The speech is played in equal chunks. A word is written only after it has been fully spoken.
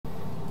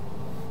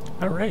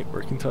Alright,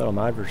 working title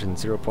mod version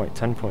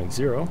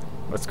 0.10.0.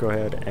 Let's go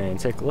ahead and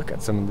take a look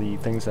at some of the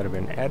things that have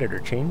been added or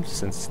changed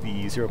since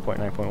the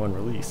 0.9.1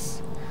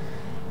 release.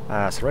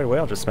 So right away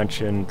I'll just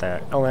mention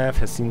that LNAV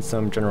has seen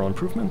some general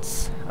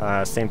improvements.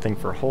 Same thing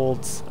for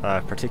holds,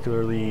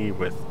 particularly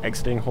with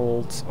exiting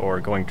holds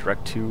or going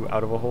direct to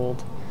out of a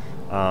hold.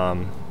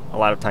 A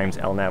lot of times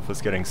LNAV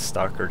was getting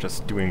stuck or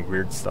just doing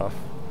weird stuff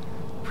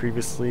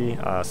previously,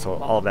 so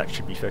all of that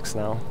should be fixed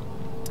now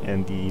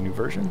in the new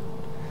version.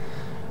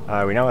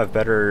 We now have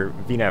better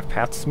VNAV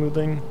path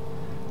smoothing.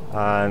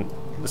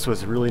 This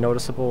was really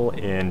noticeable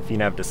in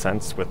VNAV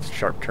descents with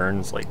sharp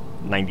turns like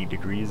 90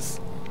 degrees.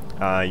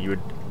 You would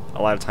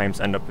a lot of times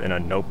end up in a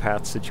no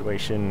path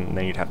situation, and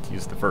then you'd have to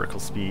use the vertical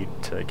speed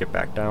to get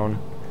back down.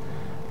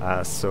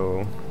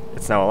 So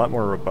it's now a lot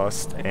more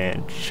robust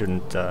and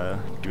shouldn't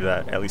do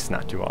that, at least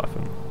not too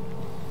often.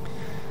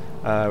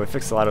 We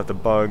fixed a lot of the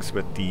bugs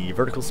with the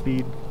vertical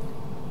speed,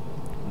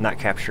 not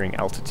capturing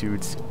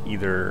altitudes,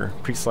 either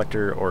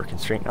pre-selector or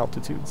constraint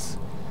altitudes.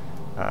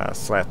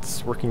 So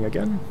that's working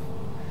again.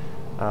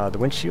 The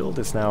windshield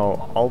is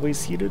now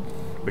always heated,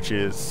 which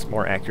is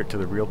more accurate to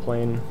the real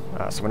plane.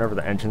 So whenever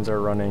the engines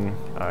are running,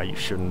 you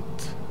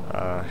shouldn't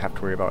have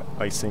to worry about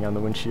icing on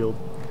the windshield.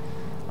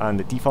 On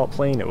the default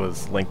plane, it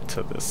was linked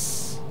to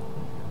this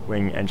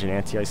wing engine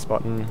anti-ice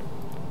button,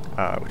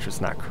 which was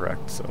not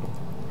correct, so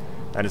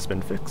that has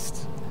been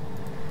fixed.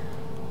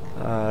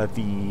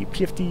 The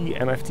PFD,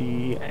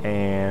 MFD,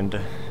 and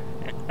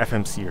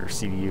FMC or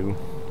CDU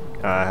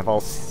have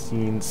all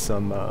seen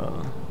some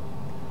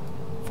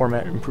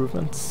format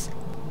improvements.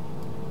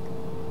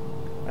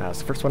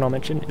 So first one I'll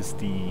mention is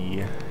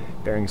the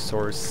bearing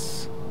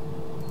source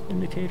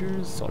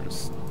indicators. So I'll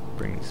just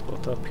bring these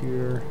both up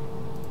here.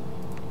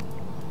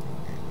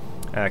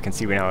 I can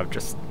see we now have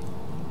just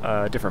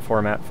a different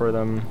format for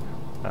them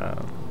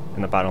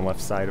in the bottom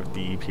left side of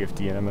the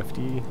PFD and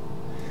MFD.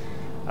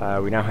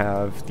 We now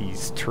have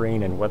these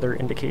terrain and weather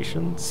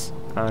indications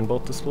on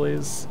both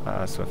displays.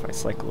 So if I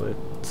cycle it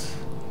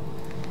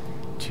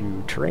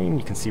to terrain,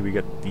 you can see we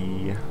get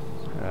the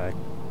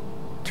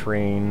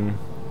terrain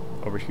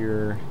over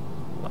here,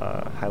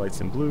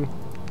 highlights in blue.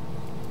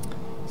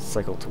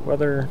 Cycle to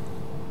weather,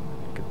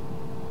 get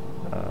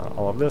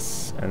all of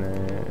this, and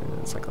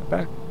then cycle it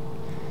back.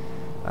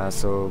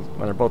 So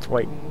when they're both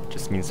white, it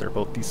just means they're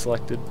both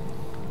deselected,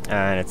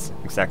 and it's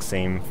exact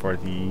same for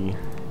the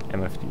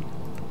MFD.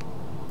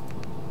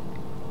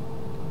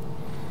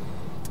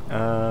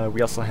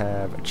 We also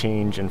have a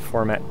change in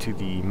format to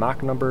the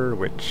Mach number,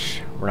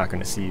 which we're not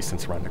going to see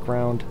since we're on the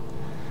ground.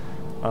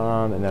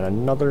 And then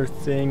another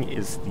thing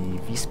is the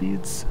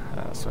V-speeds.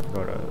 So if I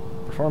go to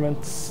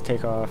performance,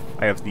 takeoff,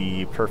 I have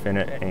the perf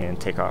init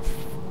and takeoff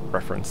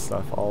reference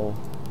stuff all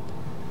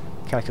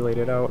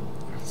calculated out.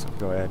 So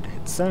go ahead and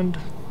hit send.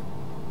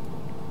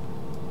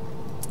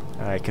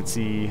 I can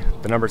see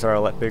the numbers are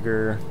a lot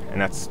bigger, and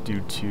that's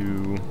due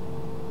to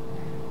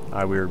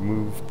we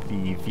removed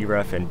the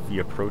VREF and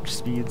VApproach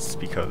speeds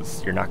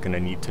because you're not going to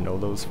need to know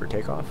those for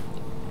takeoff.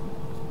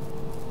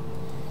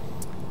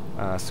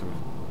 So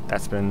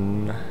that's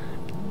been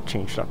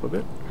changed up a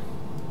bit.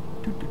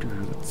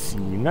 Let's see,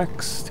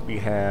 next we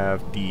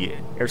have the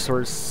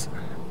Airsource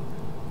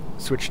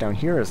Switch down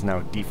here is now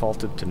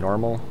defaulted to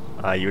normal.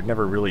 You would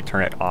never really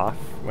turn it off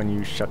when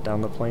you shut down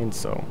the plane,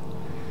 so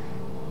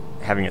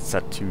having it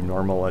set to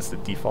normal as the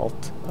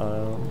default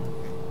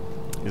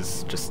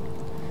is just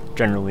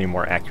generally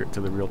more accurate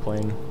to the real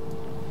plane.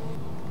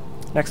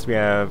 Next we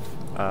have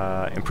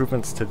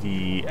improvements to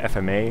the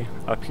FMA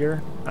up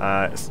here,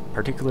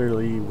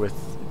 particularly with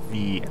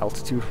the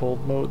altitude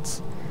hold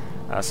modes.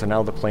 So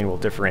now the plane will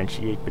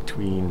differentiate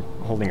between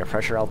holding a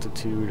pressure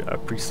altitude, a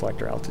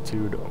pre-selector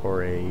altitude,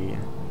 or a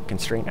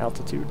constraint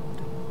altitude.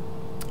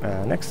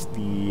 Next,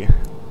 the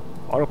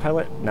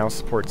autopilot now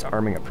supports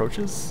arming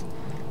approaches.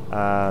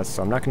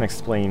 So I'm not going to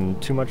explain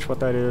too much what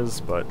that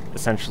is, but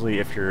essentially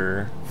if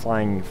you're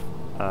flying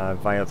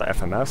via the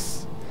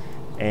FMS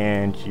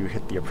and you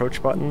hit the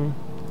approach button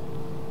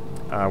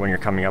when you're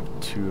coming up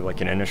to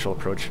like an initial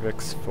approach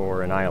fix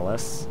for an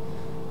ILS,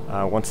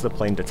 once the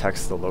plane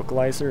detects the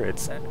localizer,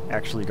 it's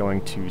actually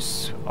going to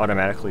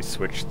automatically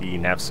switch the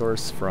nav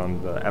source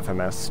from the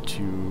FMS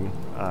to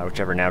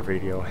whichever nav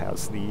radio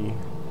has the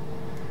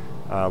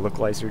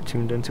localizer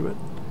tuned into it.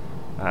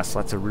 So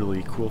that's a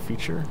really cool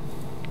feature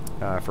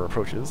for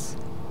approaches.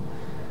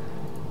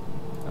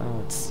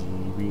 Let's see,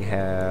 we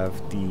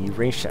have the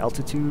range to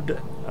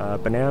altitude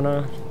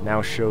banana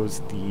now shows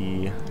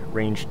the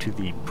range to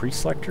the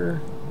pre-selector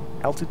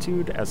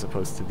altitude as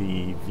opposed to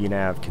the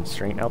VNAV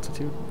constraint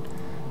altitude.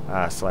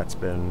 So that's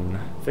been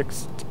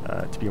fixed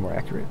to be more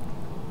accurate.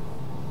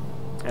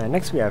 And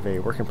next we have a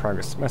work in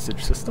progress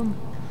message system.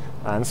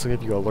 And this will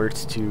give you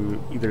alerts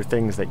to either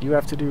things that you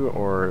have to do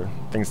or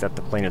things that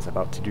the plane is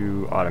about to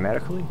do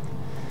automatically.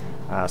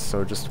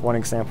 So just one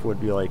example would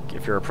be like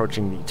if you're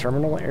approaching the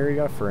terminal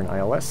area for an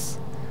ILS,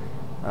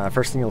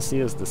 first thing you'll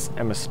see is this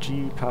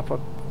MSG pop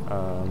up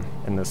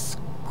in this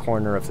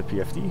corner of the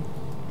PFD.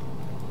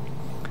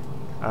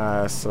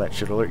 So that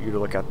should alert you to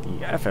look at the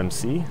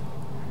FMC.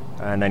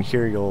 And then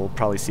here you'll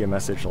probably see a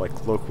message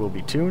like loc will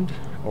be tuned,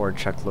 or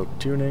check loc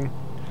tuning,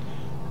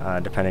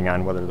 depending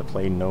on whether the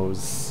plane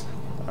knows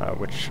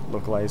which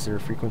localizer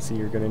frequency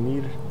you're going to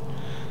need.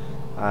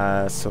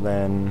 So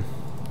then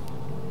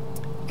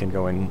you can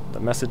go in the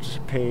message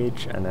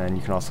page, and then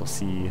you can also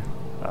see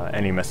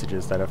any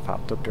messages that have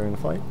popped up during the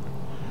flight.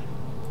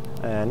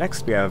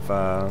 Next we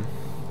have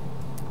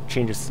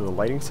changes to the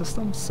lighting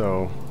system.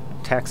 So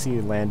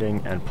taxi,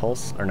 landing, and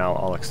pulse are now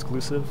all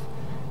exclusive,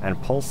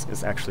 and pulse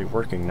is actually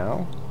working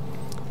now.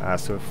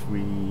 So if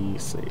we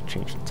say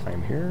change the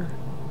time here,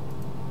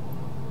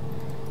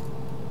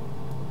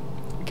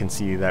 you can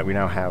see that we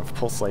now have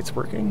pulse lights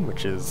working,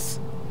 which is,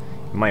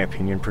 in my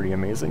opinion, pretty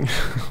amazing.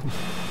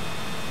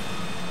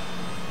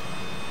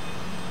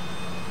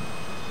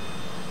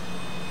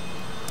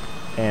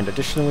 And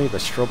additionally, the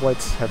strobe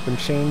lights have been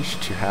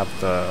changed to have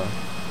the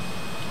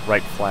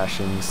right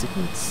flashing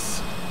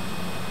sequence.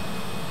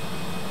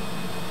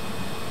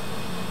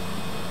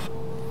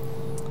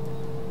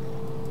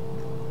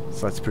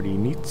 So that's pretty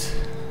neat.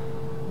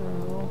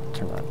 I'll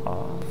turn that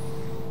off.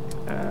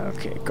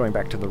 Okay, going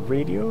back to the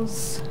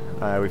radios,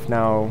 we've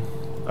now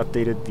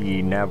updated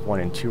the Nav 1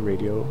 and 2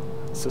 radio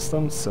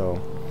systems. So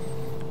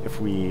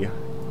if we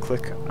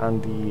click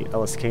on the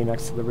LSK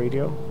next to the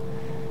radio,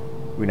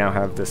 we now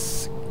have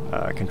this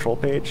control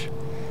page.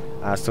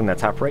 So in the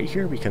top right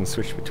here, we can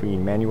switch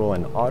between manual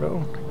and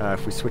auto.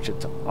 If we switch it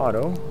to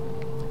auto,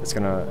 it's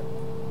going to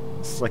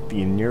select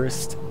the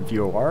nearest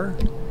VOR,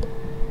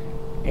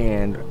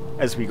 and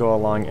as we go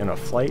along in a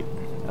flight,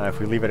 if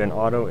we leave it in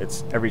auto,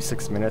 it's every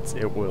 6 minutes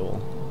it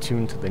will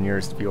tune to the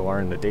nearest VOR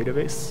in the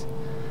database.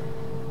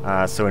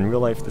 So in real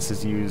life, this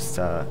is used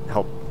to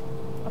help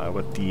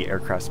with the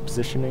aircraft's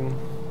positioning,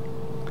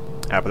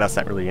 but that's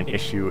not really an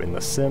issue in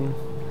the sim.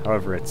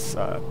 However, it's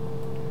a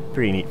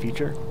pretty neat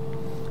feature.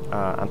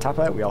 On top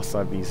of that, we also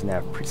have these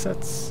Nav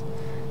Presets.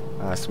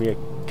 So we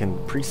can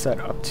preset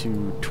up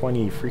to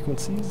 20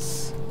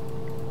 frequencies,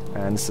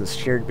 and this is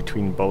shared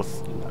between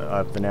both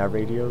of the Nav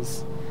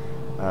radios.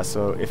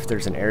 So if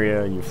there's an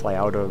area you fly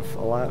out of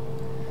a lot,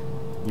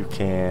 you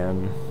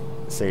can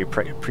say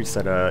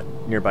preset a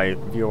nearby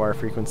VOR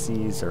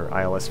frequencies or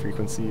ILS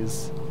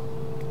frequencies,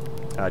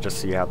 just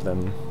so you have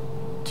them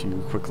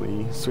to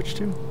quickly switch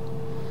to.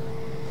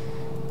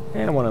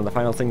 And one of the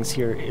final things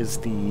here is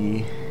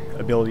the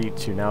ability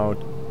to now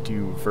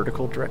do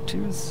vertical direct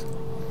twos.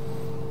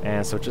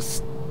 And so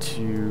just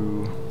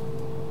to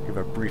give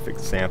a brief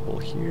example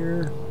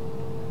here,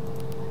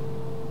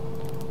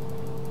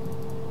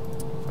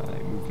 if I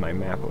move my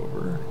map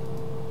over,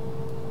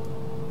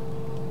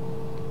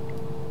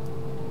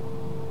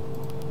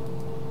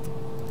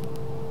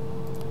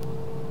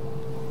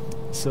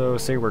 so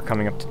say we're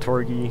coming up to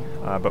Torgi,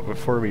 but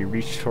before we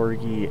reach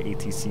Torgi,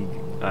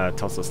 ATC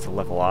tells us to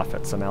level off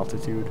at some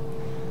altitude.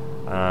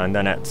 And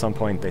then at some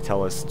point they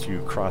tell us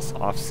to cross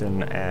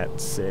Ofsen at,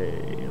 say,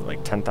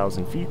 like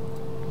 10,000 feet.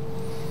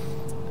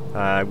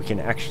 We can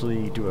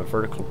actually do a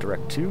vertical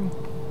direct to.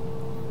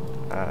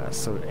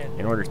 So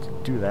in order to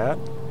do that,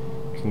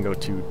 we can go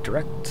to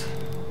direct,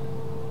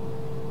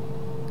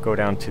 go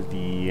down to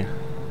the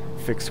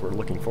fix we're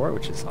looking for,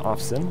 which is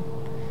Ofsen.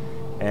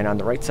 And on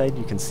the right side,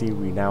 you can see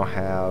we now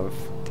have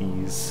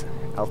these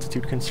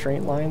altitude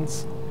constraint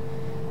lines.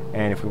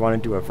 And if we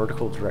want to do a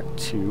vertical direct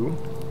to,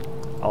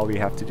 all we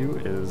have to do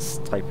is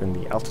type in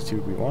the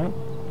altitude we want,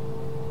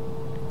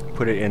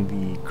 put it in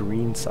the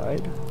green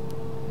side,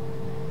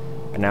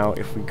 and now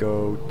if we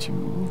go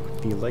to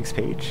the legs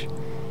page,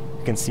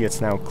 you can see it's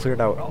now cleared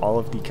out all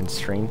of the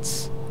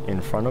constraints in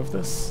front of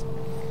this.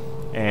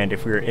 And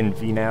if we were in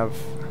VNAV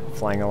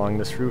flying along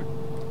this route,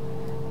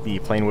 the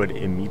plane would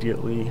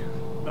immediately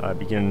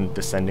begin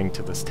descending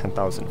to this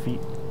 10,000 feet,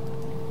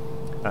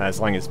 as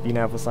long as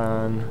VNAV was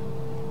on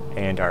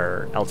and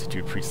our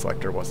altitude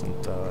preselector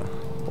wasn't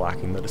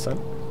blocking the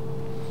descent.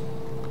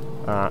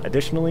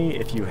 Additionally,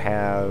 if you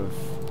have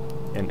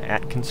an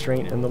at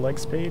constraint in the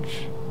legs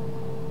page,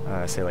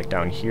 say like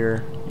down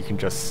here, you can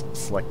just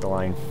select the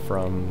line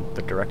from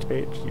the direct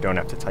page. You don't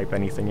have to type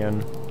anything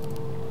in.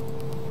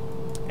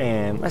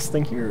 And last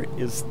thing here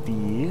is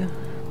the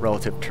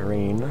relative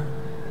terrain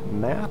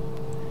map,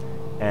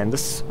 and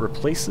this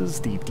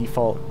replaces the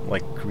default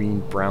like green,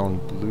 brown,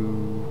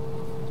 blue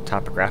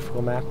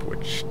topographical map,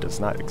 which does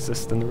not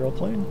exist in the real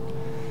plane.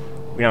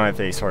 We now have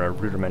a sort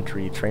of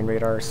rudimentary terrain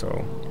radar,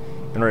 so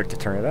in order to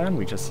turn it on,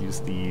 we just use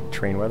the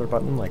terrain weather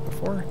button like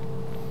before.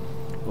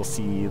 We'll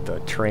see the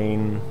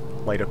terrain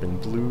light up in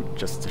blue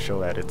just to show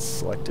that it's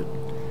selected.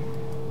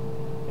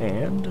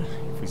 And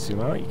if we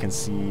zoom out, you can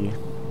see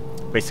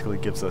basically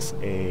gives us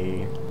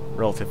a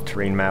relative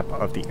terrain map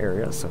of the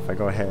area. So if I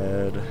go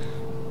ahead,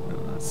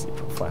 let's see,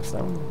 put flaps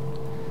down.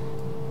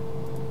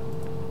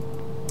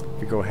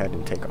 If we go ahead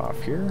and take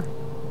off here,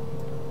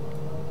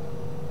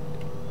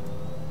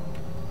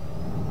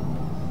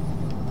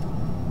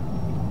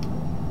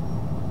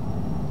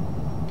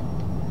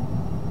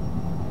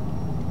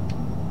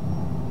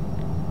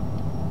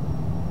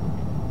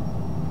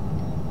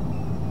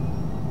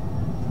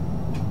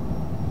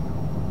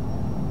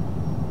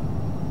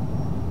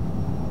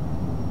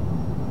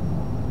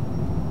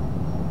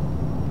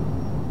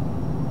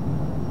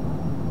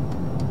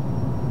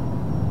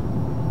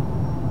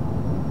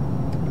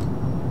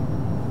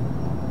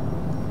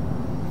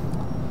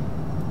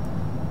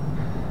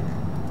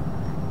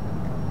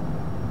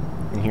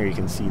 And here you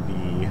can see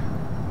the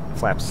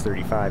flaps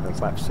 35 and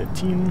flaps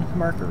 15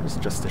 markers,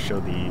 just to show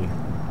the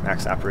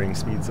max operating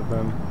speeds of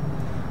them.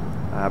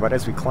 But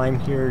as we climb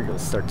here, you'll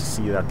start to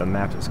see that the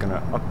map is going to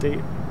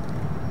update.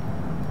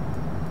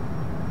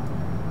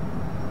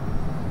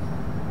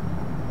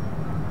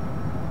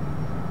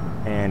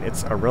 And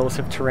it's a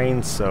relative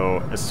terrain, so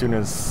as soon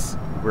as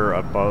we're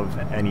above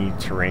any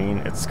terrain,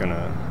 it's going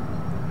to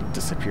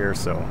disappear.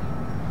 So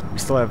we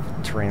still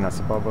have terrain that's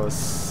above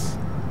us,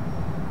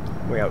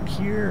 way out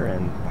here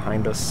and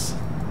behind us.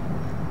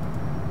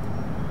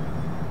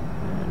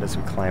 And as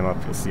we climb up,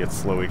 you'll see it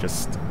slowly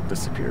just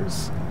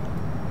disappears.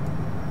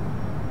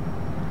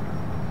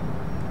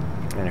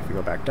 And if we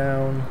go back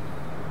down,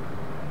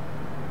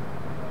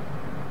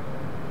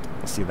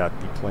 you'll see that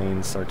the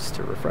plane starts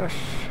to refresh.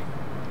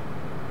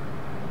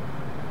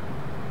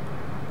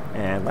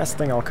 And last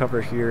thing I'll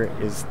cover here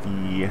is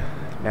the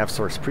Nav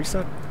Source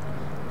Preset.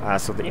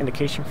 So the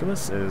indication for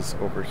this is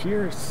over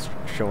here, it's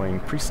showing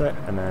preset,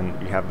 and then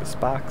you have this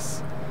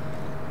box.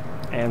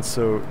 And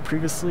so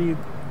previously,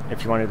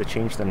 if you wanted to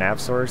change the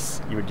nav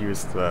source, you would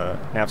use the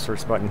nav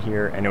source button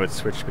here, and it would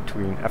switch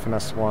between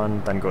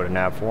FMS1, then go to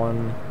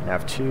nav1,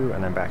 nav2,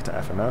 and then back to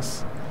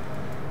FMS.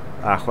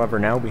 However,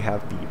 now we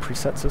have the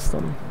preset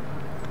system.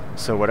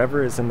 So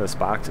whatever is in this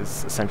box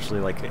is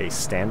essentially like a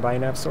standby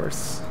nav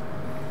source.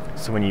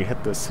 So when you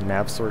hit this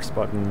nav source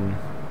button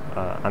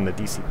on the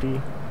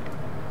DCP,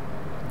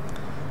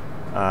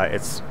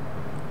 it's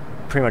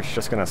pretty much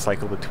just going to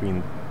cycle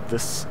between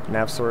this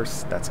nav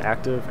source that's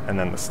active and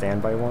then the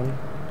standby one.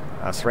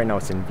 So right now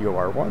it's in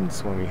VOR1,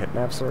 so when we hit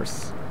nav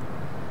source,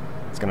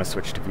 it's going to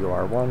switch to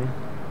VOR1.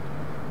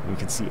 And you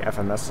can see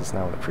FMS is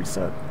now in the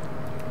preset.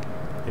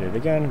 Hit it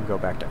again, go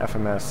back to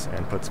FMS,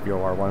 and puts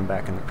VOR1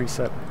 back in the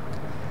preset.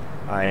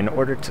 In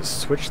order to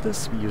switch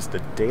this, we use the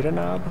data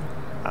knob.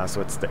 So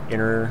it's the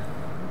inner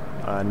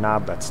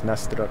knob that's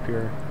nested up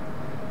here.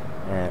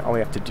 And all we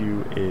have to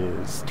do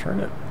is turn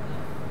it.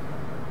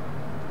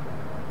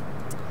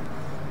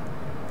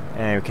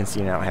 And we can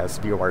see now it has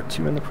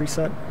VOR2 in the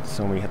preset.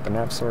 So when we hit the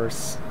nav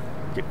source,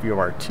 we get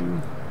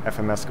VOR2,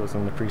 FMS goes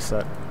in the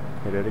preset,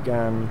 hit it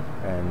again,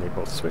 and they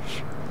both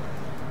switch.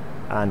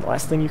 And the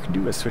last thing you can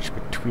do is switch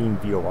between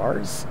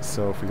VORs.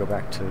 So if we go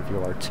back to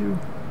VOR2,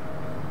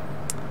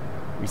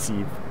 we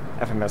see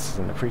FMS is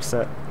in the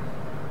preset,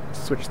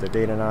 switch the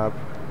data knob,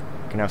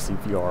 you can now see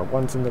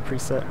VOR1's in the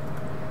preset,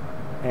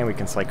 and we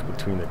can cycle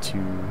between the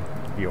two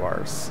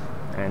VORs.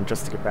 And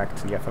just to get back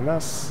to the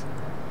FMS,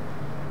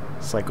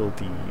 cycle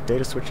the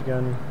data switch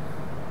again,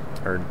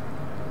 or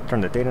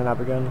turn the data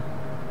knob again,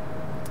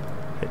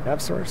 hit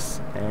nav source,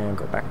 and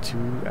go back to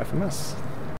FMS.